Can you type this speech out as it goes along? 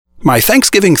My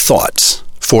Thanksgiving Thoughts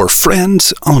for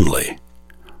Friends Only.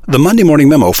 The Monday Morning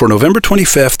Memo for November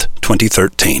 25th,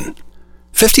 2013.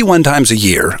 51 times a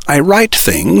year, I write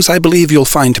things I believe you'll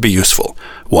find to be useful.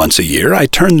 Once a year, I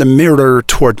turn the mirror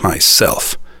toward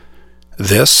myself.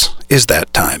 This is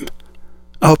that time.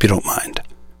 I hope you don't mind.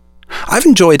 I've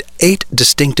enjoyed 8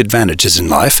 distinct advantages in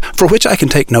life for which I can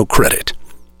take no credit.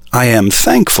 I am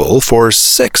thankful for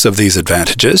 6 of these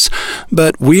advantages,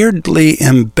 but weirdly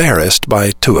embarrassed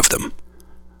by 2 of them.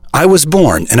 I was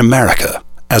born in America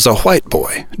as a white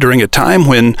boy during a time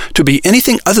when to be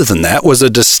anything other than that was a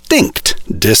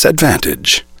distinct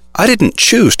disadvantage. I didn't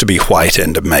choose to be white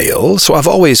and male, so I've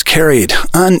always carried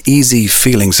uneasy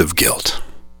feelings of guilt.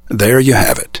 There you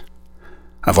have it.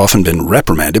 I've often been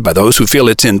reprimanded by those who feel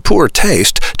it's in poor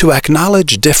taste to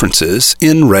acknowledge differences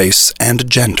in race and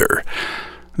gender.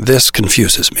 This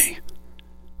confuses me.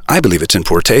 I believe it's in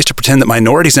poor taste to pretend that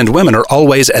minorities and women are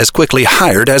always as quickly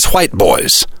hired as white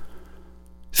boys.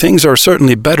 Things are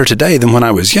certainly better today than when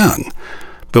I was young,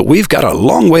 but we've got a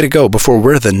long way to go before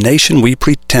we're the nation we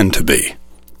pretend to be.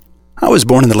 I was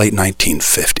born in the late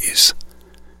 1950s.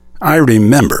 I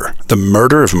remember the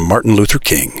murder of Martin Luther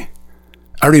King.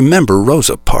 I remember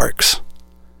Rosa Parks.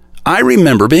 I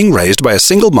remember being raised by a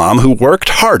single mom who worked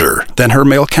harder than her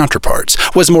male counterparts,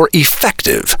 was more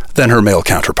effective than her male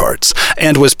counterparts,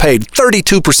 and was paid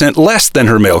 32% less than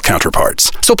her male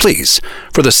counterparts. So please,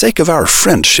 for the sake of our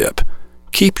friendship,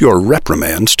 keep your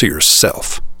reprimands to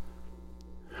yourself.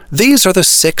 These are the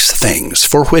 6 things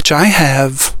for which I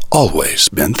have always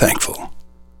been thankful.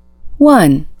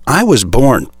 1. I was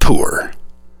born poor.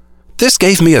 This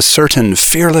gave me a certain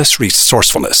fearless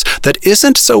resourcefulness that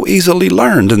isn't so easily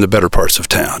learned in the better parts of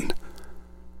town.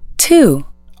 2.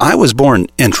 I was born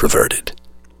introverted.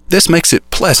 This makes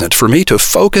it pleasant for me to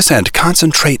focus and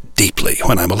concentrate deeply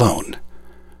when I'm alone.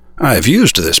 I've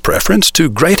used this preference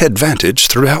to great advantage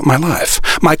throughout my life.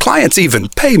 My clients even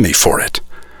pay me for it.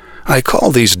 I call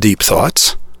these deep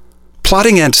thoughts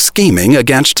plotting and scheming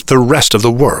against the rest of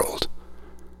the world.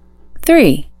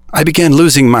 3. I began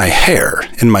losing my hair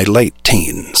in my late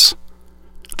teens.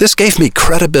 This gave me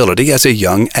credibility as a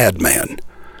young ad man.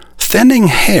 Thinning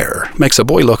hair makes a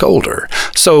boy look older,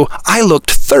 so I looked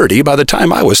 30 by the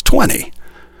time I was 20.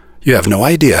 You have no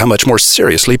idea how much more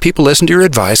seriously people listen to your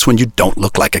advice when you don't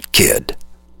look like a kid.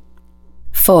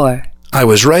 4. I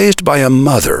was raised by a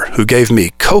mother who gave me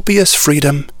copious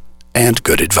freedom and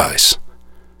good advice.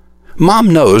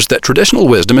 Mom knows that traditional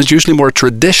wisdom is usually more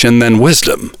tradition than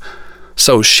wisdom,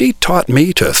 so she taught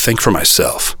me to think for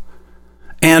myself.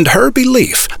 And her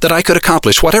belief that I could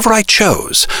accomplish whatever I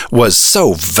chose was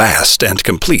so vast and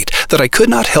complete that I could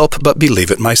not help but believe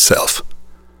it myself.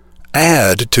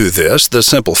 Add to this the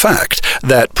simple fact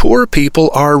that poor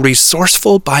people are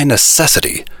resourceful by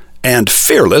necessity and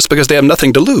fearless because they have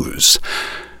nothing to lose.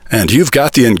 And you've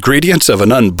got the ingredients of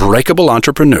an unbreakable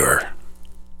entrepreneur.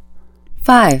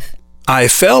 5. I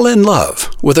fell in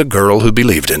love with a girl who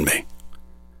believed in me.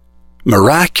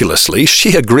 Miraculously,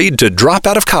 she agreed to drop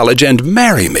out of college and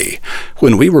marry me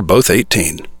when we were both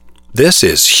 18. This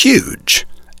is huge.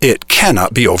 It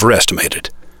cannot be overestimated.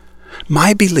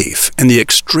 My belief in the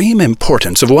extreme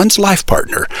importance of one's life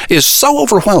partner is so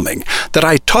overwhelming that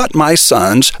I taught my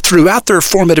sons throughout their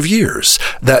formative years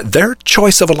that their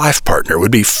choice of a life partner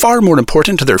would be far more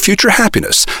important to their future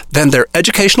happiness than their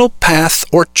educational path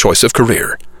or choice of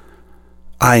career.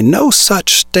 I know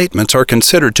such statements are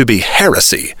considered to be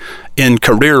heresy in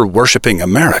career-worshipping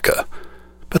America,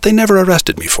 but they never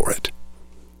arrested me for it.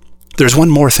 There's one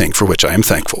more thing for which I am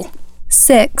thankful.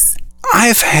 6.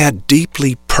 I've had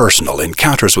deeply personal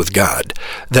encounters with God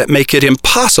that make it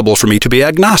impossible for me to be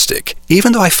agnostic,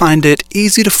 even though I find it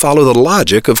easy to follow the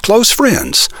logic of close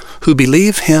friends who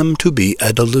believe Him to be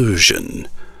a delusion.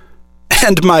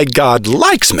 And my God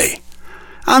likes me.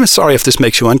 I'm sorry if this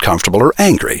makes you uncomfortable or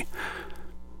angry.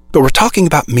 But we're talking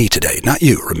about me today, not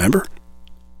you, remember?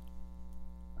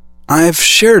 I've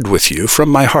shared with you from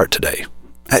my heart today,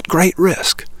 at great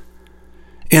risk,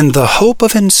 in the hope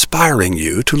of inspiring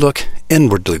you to look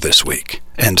inwardly this week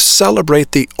and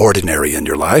celebrate the ordinary in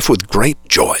your life with great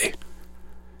joy.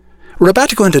 We're about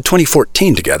to go into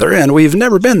 2014 together, and we've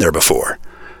never been there before,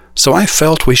 so I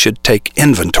felt we should take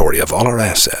inventory of all our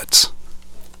assets.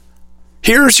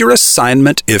 Here's your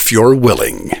assignment if you're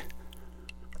willing.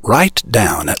 Write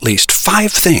down at least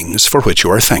 5 things for which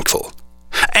you are thankful.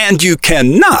 And you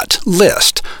cannot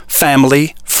list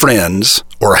family, friends,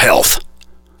 or health,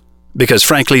 because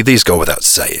frankly, these go without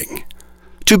saying.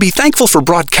 To be thankful for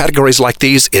broad categories like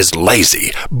these is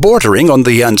lazy, bordering on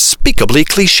the unspeakably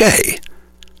cliché.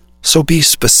 So be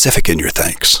specific in your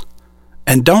thanks.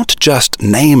 And don't just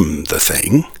name the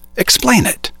thing, explain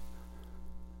it.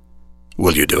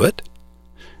 Will you do it?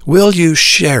 Will you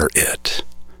share it?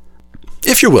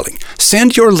 If you're willing,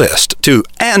 send your list to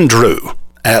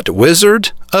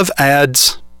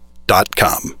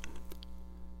andrew@wizardofads.com.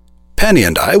 Penny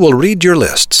and I will read your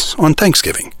lists on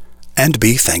Thanksgiving and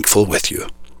be thankful with you.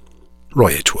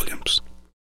 Roy H. Williams.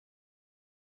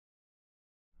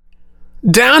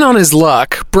 Down on his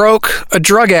luck, broke, a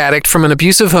drug addict from an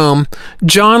abusive home,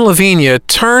 John Lavinia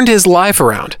turned his life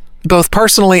around, both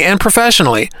personally and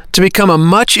professionally, to become a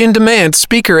much-in-demand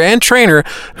speaker and trainer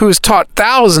who has taught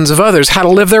thousands of others how to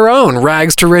live their own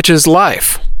rags-to-riches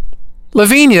life.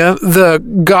 Lavinia, the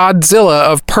Godzilla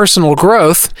of personal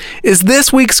growth, is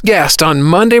this week's guest on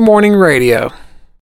Monday Morning Radio.